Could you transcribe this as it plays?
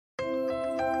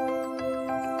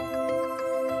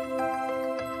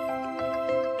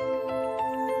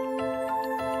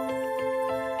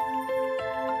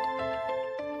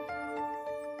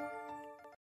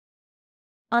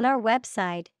On our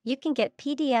website, you can get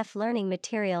PDF learning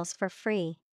materials for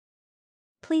free.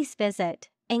 Please visit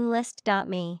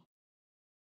englist.me.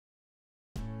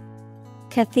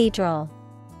 Cathedral.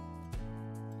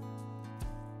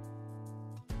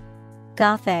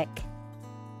 Gothic.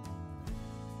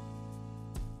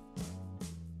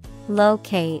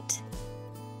 Locate.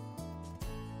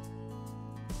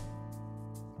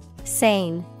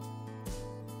 Sane.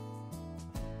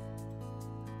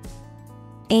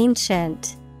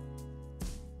 Ancient.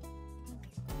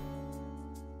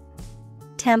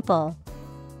 Temple.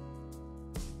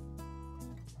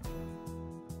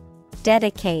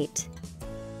 Dedicate.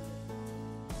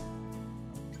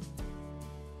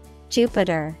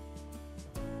 Jupiter.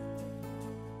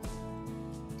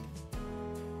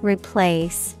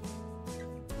 Replace.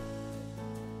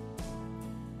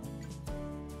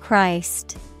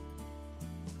 Christ.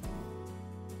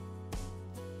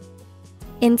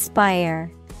 Inspire.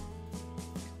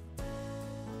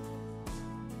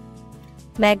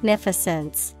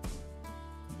 Magnificence.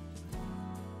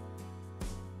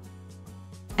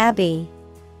 Abbey.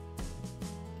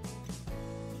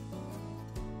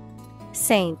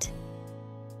 Saint.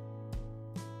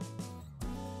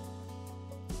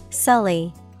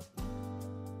 Sully.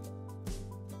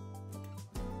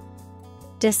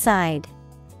 Decide.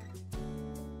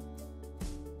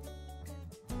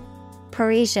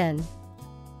 Parisian.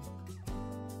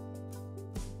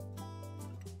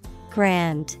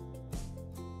 Grand.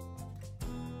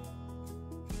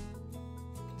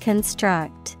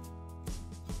 Construct.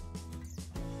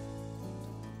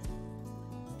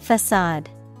 Facade.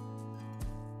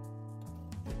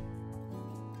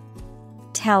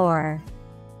 Tower.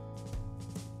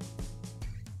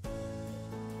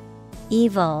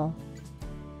 Evil.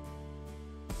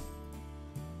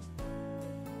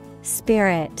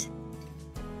 Spirit.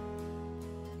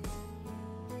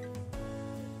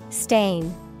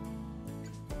 Stain.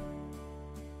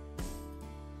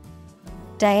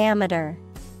 Diameter.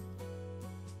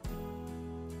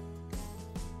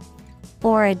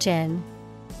 Origin.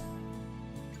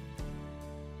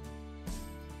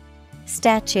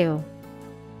 Statue.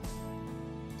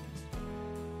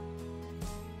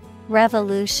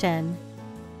 Revolution.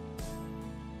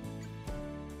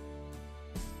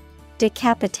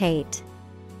 Decapitate.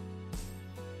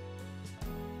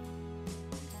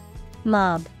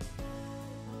 Mob.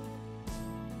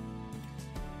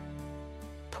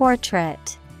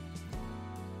 Portrait.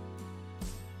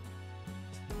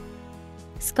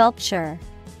 Sculpture.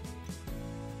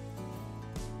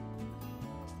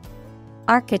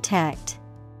 Architect.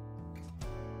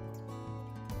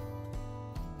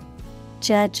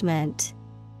 Judgment.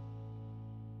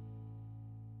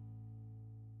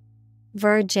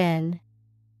 Virgin.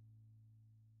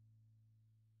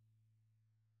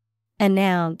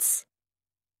 Announce.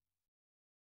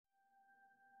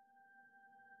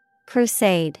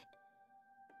 Crusade.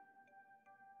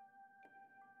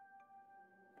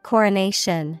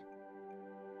 Coronation.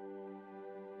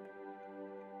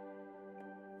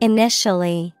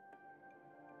 Initially.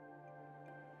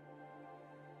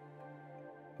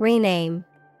 Rename.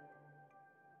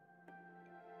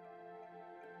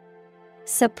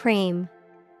 Supreme.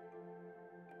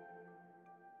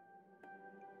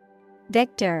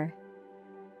 Victor.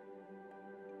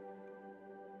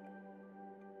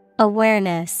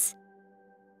 Awareness.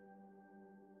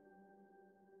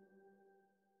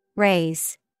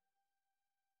 Raise.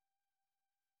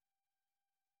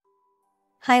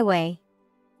 Highway.